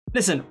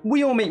Listen,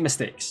 we all make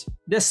mistakes.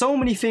 There's so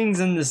many things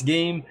in this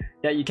game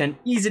that you can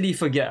easily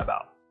forget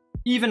about.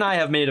 Even I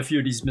have made a few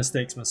of these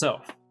mistakes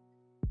myself.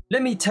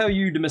 Let me tell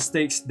you the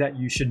mistakes that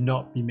you should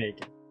not be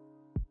making.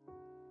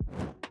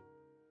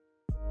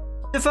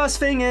 The first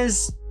thing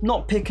is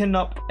not picking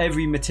up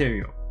every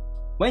material.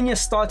 When you're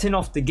starting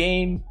off the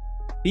game,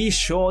 be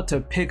sure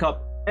to pick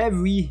up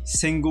every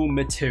single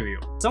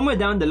material. Somewhere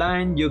down the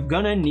line, you're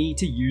gonna need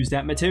to use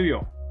that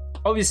material.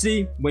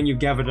 Obviously, when you've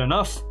gathered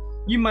enough,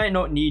 you might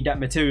not need that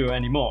material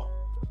anymore.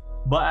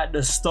 But at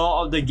the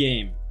start of the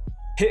game,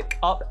 pick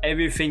up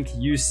everything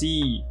you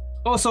see.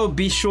 Also,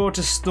 be sure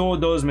to store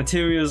those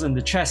materials in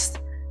the chest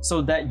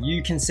so that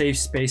you can save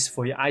space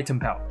for your item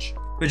pouch.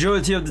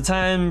 Majority of the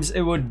times,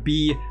 it would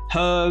be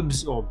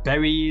herbs or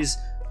berries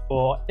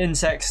or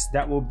insects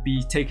that will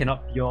be taking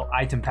up your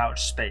item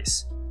pouch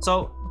space.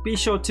 So be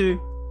sure to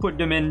put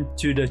them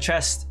into the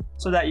chest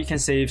so that you can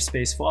save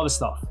space for other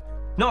stuff.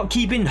 Not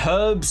keeping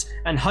herbs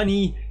and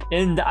honey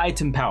in the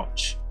item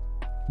pouch.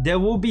 There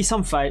will be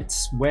some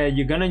fights where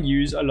you're gonna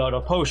use a lot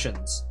of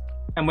potions,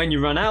 and when you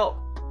run out,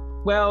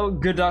 well,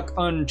 good luck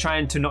on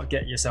trying to not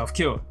get yourself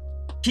killed.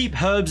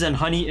 Keep herbs and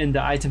honey in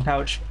the item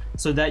pouch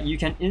so that you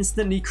can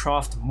instantly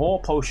craft more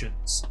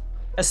potions,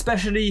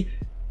 especially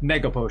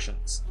mega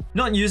potions.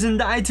 Not using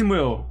the item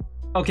wheel.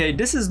 Okay,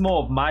 this is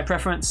more of my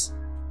preference,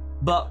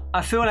 but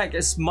I feel like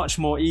it's much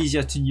more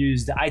easier to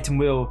use the item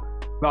wheel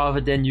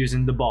rather than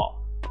using the bar.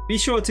 Be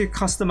sure to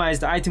customize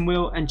the item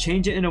wheel and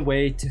change it in a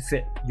way to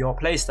fit your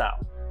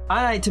playstyle.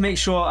 I like to make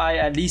sure I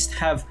at least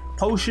have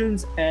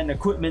potions and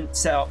equipment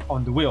set up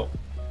on the wheel.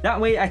 That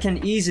way I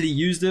can easily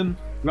use them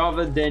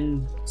rather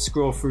than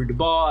scroll through the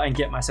bar and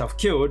get myself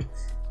killed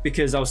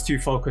because I was too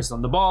focused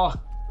on the bar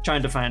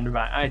trying to find the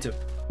right item.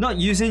 Not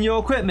using your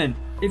equipment.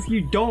 If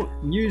you don't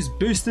use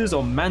boosters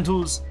or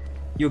mantles,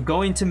 you're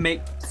going to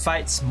make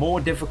fights more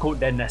difficult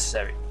than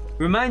necessary.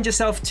 Remind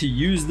yourself to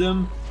use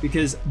them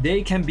because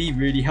they can be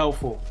really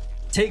helpful.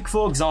 Take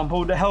for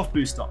example the health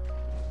booster.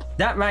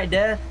 That right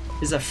there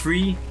is a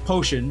free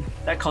potion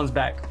that comes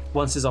back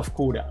once it's off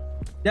cooldown.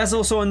 There's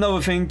also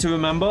another thing to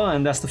remember,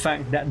 and that's the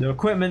fact that the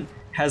equipment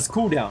has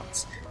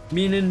cooldowns,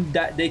 meaning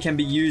that they can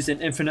be used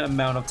an infinite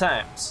amount of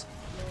times.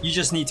 You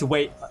just need to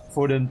wait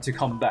for them to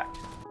come back.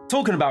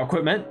 Talking about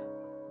equipment,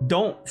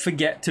 don't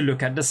forget to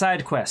look at the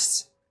side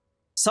quests.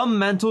 Some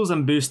mantles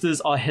and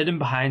boosters are hidden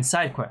behind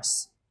side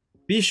quests.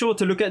 Be sure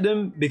to look at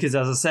them because,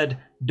 as I said,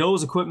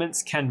 those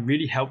equipments can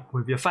really help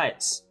with your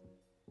fights.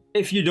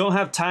 If you don't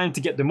have time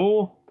to get them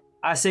all,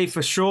 I say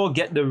for sure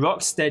get the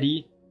Rock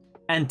Steady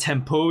and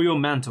Temporal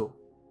Mantle.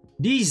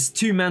 These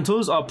two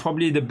mantles are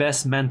probably the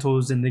best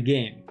mantles in the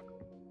game.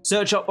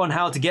 Search up on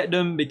how to get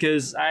them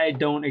because I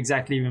don't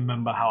exactly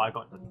remember how I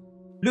got them.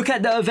 Look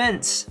at the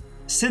events.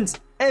 Since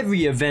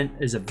every event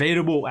is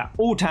available at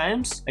all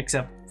times,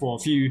 except for a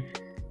few,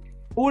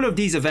 all of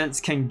these events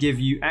can give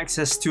you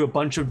access to a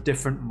bunch of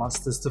different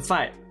monsters to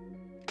fight.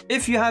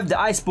 If you have the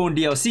Iceborne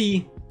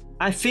DLC,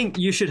 I think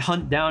you should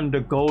hunt down the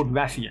Gold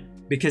Raffian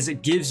because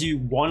it gives you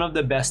one of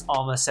the best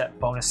armor set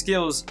bonus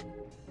skills,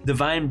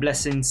 Divine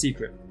Blessing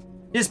Secret.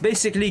 This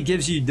basically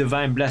gives you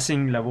Divine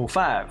Blessing level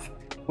 5,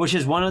 which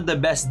is one of the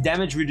best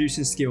damage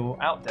reducing skill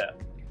out there.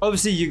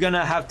 Obviously you're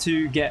gonna have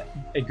to get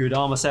a good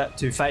armor set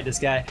to fight this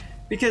guy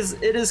because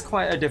it is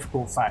quite a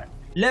difficult fight.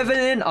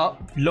 Leveling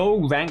up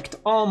low ranked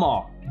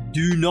armor.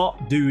 Do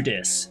not do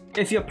this.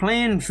 If you're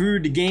playing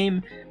through the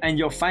game and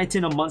you're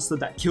fighting a monster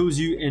that kills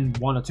you in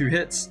 1 or 2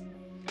 hits,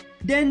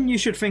 then you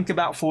should think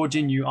about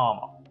forging new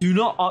armor. Do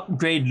not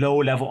upgrade low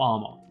level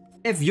armor.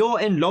 If you're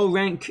in low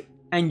rank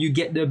and you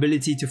get the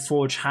ability to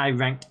forge high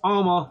ranked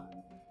armor,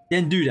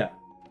 then do that.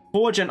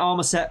 Forge an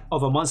armor set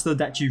of a monster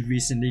that you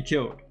recently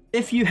killed.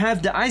 If you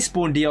have the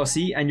Iceborne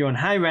DLC and you're on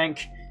high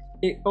rank,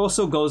 it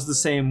also goes the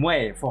same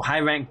way for high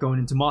rank going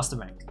into master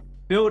rank.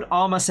 Build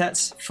armor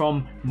sets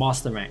from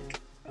master rank.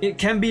 It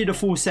can be the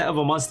full set of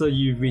a monster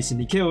you've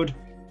recently killed,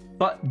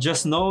 but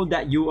just know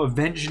that you'll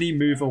eventually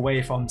move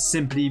away from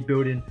simply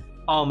building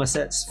armor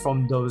sets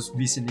from those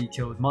recently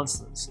killed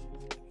monsters.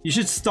 You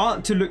should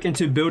start to look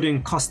into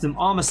building custom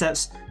armor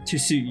sets to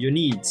suit your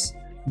needs,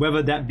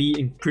 whether that be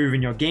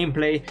improving your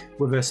gameplay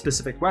with a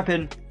specific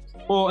weapon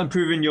or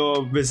improving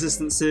your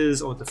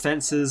resistances or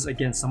defenses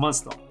against a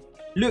monster.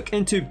 Look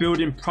into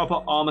building proper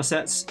armor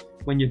sets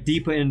when you're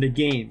deeper in the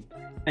game,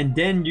 and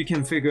then you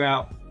can figure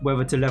out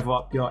whether to level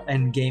up your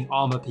endgame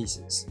armor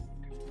pieces.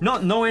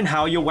 Not knowing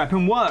how your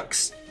weapon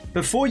works.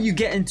 Before you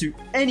get into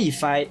any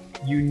fight,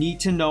 you need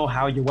to know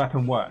how your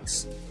weapon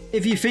works.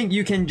 If you think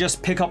you can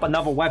just pick up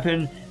another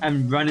weapon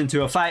and run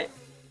into a fight,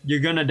 you're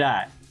gonna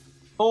die.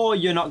 Or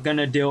you're not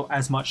gonna deal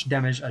as much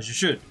damage as you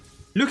should.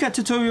 Look at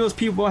tutorials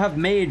people have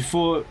made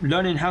for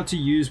learning how to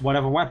use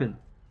whatever weapon.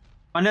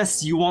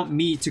 Unless you want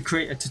me to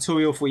create a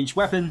tutorial for each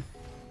weapon,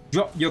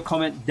 drop your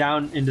comment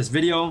down in this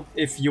video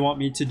if you want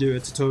me to do a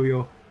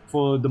tutorial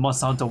for the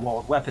Monster Hunter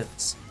World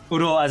weapons.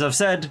 Although, as I've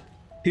said,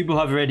 people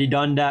have already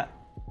done that,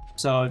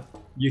 so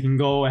you can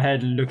go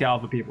ahead and look at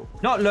other people.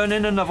 Not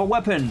learning another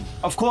weapon.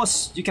 Of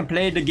course, you can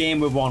play the game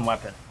with one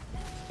weapon.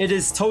 It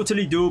is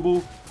totally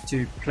doable,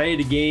 to play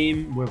the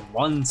game with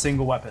one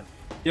single weapon.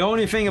 The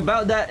only thing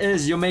about that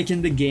is you're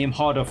making the game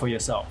harder for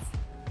yourself.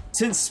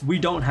 Since we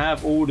don't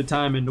have all the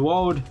time in the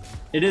world,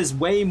 it is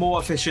way more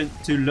efficient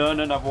to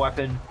learn another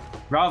weapon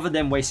rather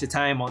than waste your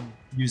time on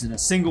using a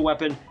single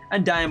weapon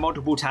and dying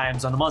multiple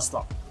times on a monster.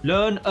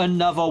 Learn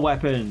another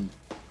weapon.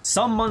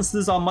 Some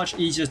monsters are much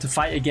easier to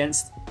fight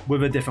against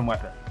with a different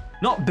weapon.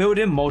 Not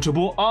building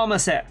multiple armor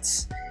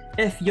sets.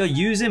 If you're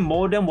using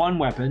more than one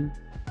weapon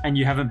and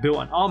you haven't built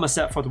an armor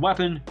set for the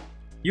weapon,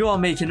 you are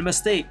making a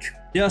mistake.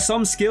 There are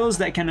some skills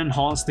that can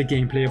enhance the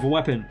gameplay of a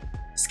weapon.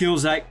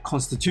 Skills like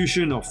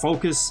Constitution or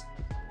Focus.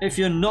 If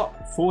you're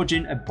not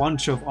forging a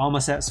bunch of armor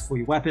sets for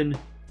your weapon,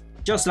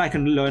 just like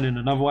in learning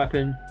another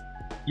weapon,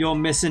 you're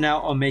missing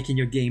out on making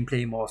your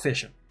gameplay more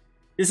efficient.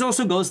 This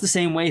also goes the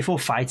same way for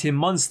fighting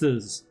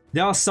monsters.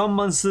 There are some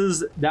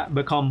monsters that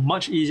become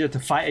much easier to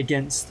fight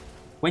against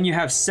when you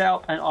have set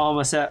up an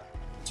armor set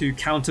to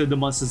counter the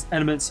monster's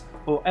elements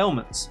or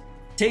ailments.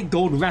 Take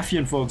Gold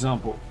Rathian for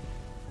example.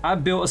 I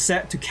built a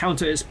set to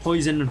counter its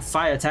poison and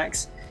fire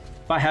attacks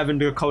by having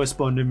the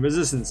corresponding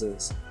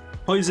resistances,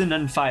 poison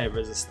and fire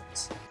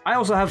resistance. I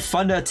also have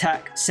Thunder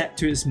Attack set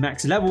to its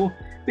max level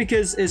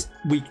because it's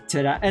weak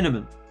to that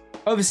element.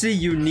 Obviously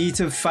you need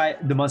to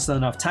fight the monster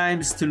enough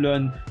times to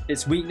learn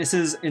its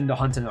weaknesses in the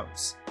Hunter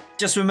notes.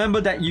 Just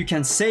remember that you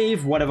can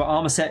save whatever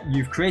armor set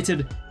you've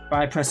created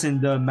by pressing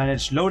the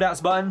Manage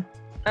Loadouts button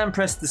and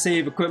press the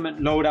Save Equipment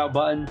Loadout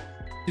button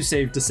to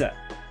save the set.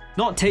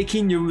 Not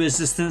taking your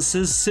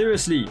resistances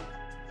seriously.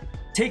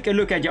 Take a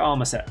look at your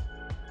armor set.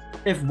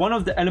 If one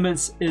of the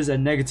elements is a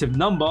negative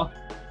number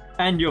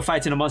and you're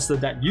fighting a monster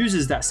that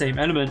uses that same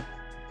element,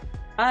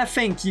 I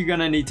think you're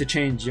gonna need to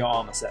change your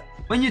armor set.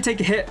 When you take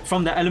a hit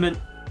from the element,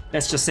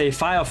 let's just say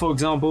fire for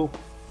example,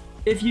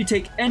 if you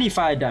take any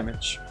fire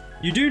damage,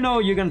 you do know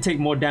you're gonna take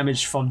more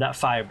damage from that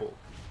fireball.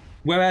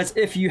 Whereas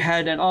if you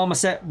had an armor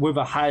set with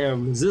a higher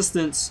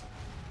resistance,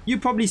 you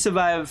probably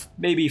survive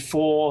maybe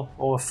 4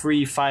 or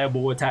 3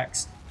 fireball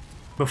attacks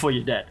before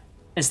you're dead,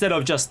 instead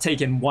of just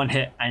taking one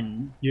hit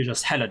and you're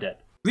just hella dead.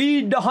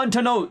 Read the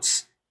Hunter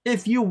notes.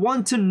 If you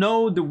want to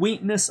know the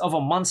weakness of a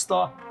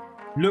monster,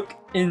 look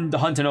in the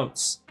Hunter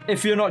notes.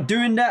 If you're not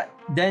doing that,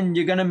 then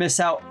you're gonna miss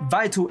out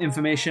vital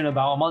information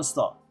about a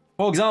monster.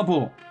 For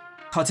example,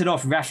 cutting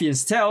off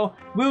Rathian's tail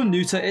will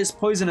neuter its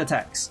poison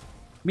attacks,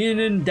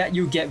 meaning that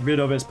you get rid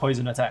of its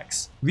poison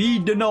attacks.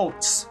 Read the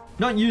notes.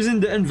 Not using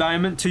the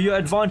environment to your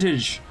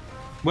advantage.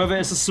 Whether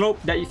it's a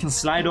slope that you can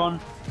slide on,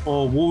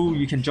 or a wall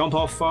you can jump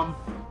off from,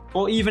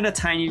 or even a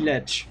tiny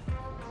ledge.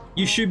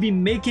 You should be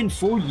making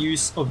full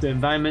use of the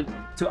environment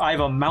to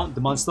either mount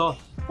the monster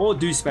or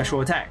do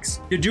special attacks.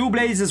 The Dual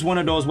Blades is one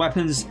of those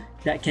weapons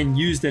that can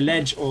use the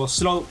ledge or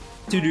slope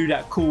to do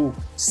that cool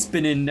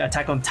spinning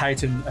Attack on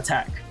Titan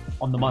attack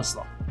on the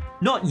monster.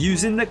 Not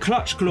using the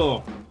Clutch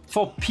Claw.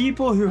 For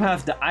people who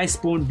have the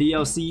Iceborne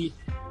DLC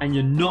and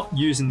you're not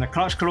using the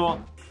Clutch Claw,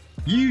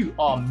 you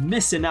are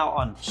missing out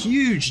on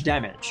huge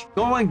damage.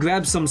 Go and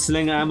grab some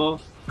slinger ammo,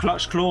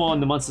 Clutch Claw on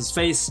the monster's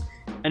face,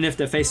 and if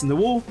they're facing the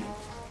wall,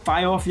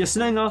 fire off your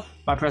slinger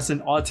by pressing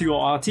R2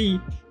 or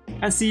RT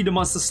and see the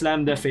monster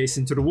slam their face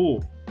into the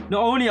wall.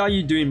 Not only are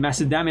you doing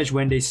massive damage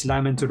when they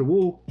slam into the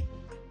wall,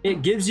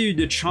 it gives you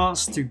the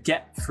chance to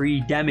get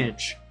free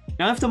damage.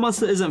 Now if the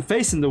monster isn't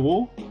facing the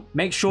wall,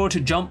 make sure to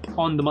jump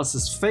on the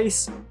monster's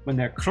face when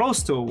they're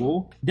close to a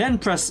wall, then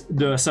press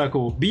the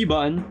circle B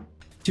button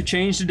to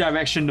change the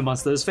direction the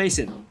monster is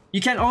facing.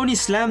 You can only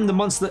slam the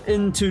monster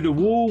into the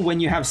wall when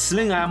you have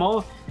sling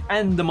ammo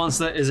and the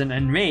monster isn't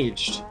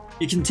enraged.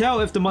 You can tell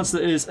if the monster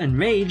is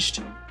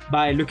enraged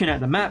by looking at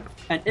the map,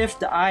 and if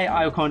the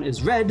eye icon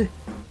is red,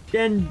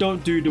 then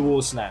don't do the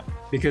wall slam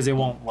because it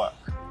won't work.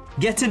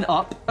 Getting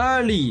up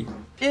early.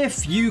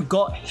 If you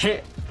got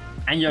hit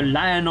and you're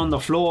lying on the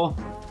floor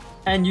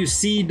and you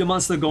see the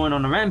monster going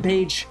on a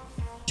rampage,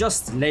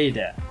 just lay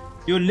there.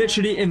 You're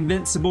literally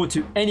invincible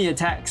to any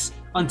attacks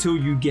until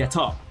you get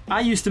up. I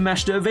used to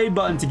mash the evade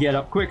button to get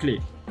up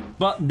quickly,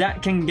 but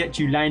that can get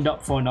you lined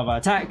up for another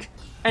attack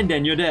and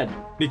then you're dead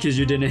because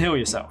you didn't heal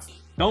yourself.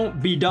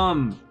 Don't be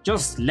dumb,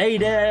 just lay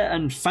there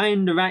and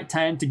find the right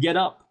time to get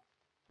up.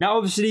 Now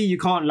obviously you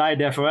can't lie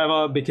there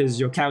forever because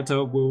your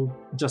character will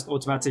just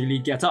automatically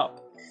get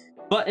up,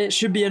 but it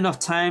should be enough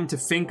time to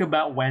think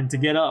about when to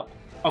get up.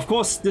 Of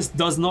course this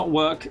does not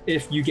work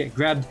if you get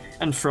grabbed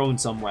and thrown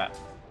somewhere.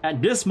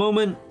 At this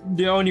moment,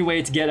 the only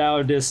way to get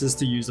out of this is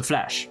to use the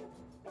flash.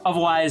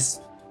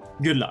 Otherwise,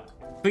 good luck.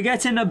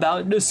 Forgetting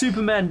about the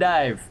Superman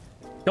dive.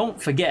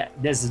 Don't forget,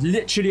 there's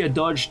literally a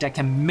dodge that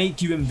can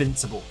make you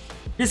invincible.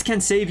 This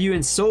can save you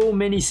in so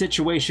many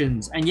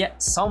situations, and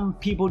yet some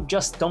people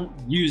just don't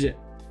use it.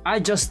 I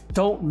just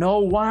don't know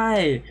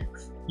why.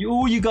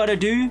 All you gotta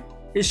do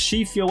is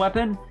sheath your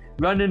weapon,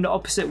 run in the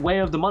opposite way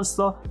of the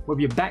monster with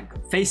your back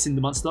facing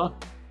the monster,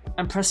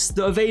 and press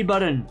the evade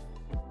button.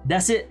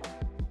 That's it.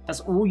 That's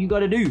all you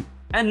gotta do.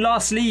 And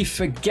lastly,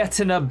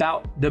 forgetting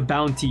about the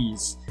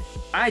bounties.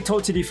 I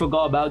totally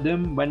forgot about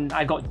them when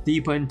I got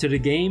deeper into the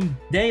game.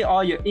 They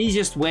are your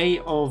easiest way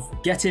of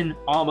getting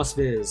armor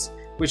spheres,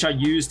 which are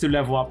used to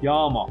level up your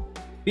armor.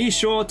 Be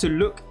sure to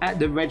look at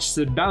the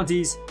registered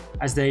bounties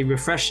as they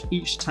refresh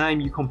each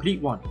time you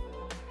complete one.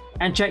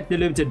 And check the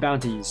limited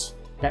bounties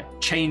that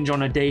change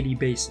on a daily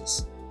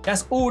basis.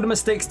 That's all the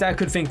mistakes that I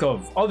could think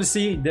of.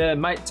 Obviously, there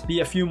might be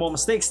a few more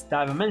mistakes that I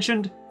haven't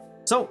mentioned,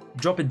 so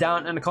drop it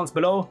down in the comments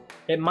below.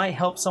 It might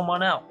help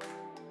someone out.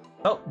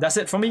 Well, that's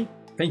it from me.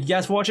 Thank you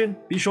guys for watching.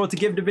 Be sure to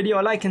give the video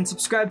a like and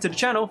subscribe to the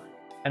channel,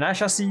 and I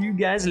shall see you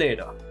guys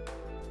later.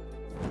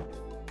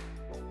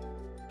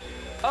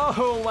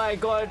 Oh my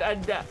god,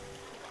 and gonna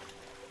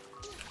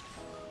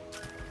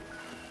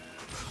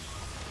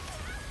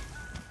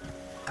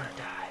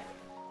die.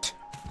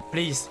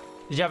 Please,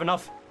 did you have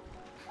enough?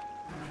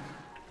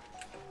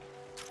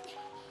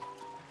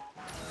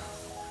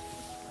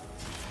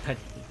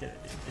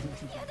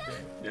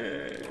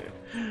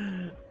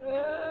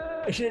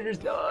 I should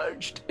have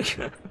dodged.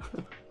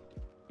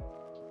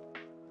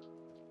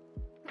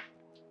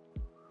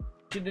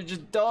 Should have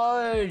just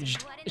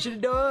dodged. I should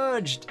have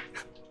dodged.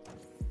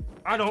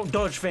 I don't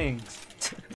dodge things.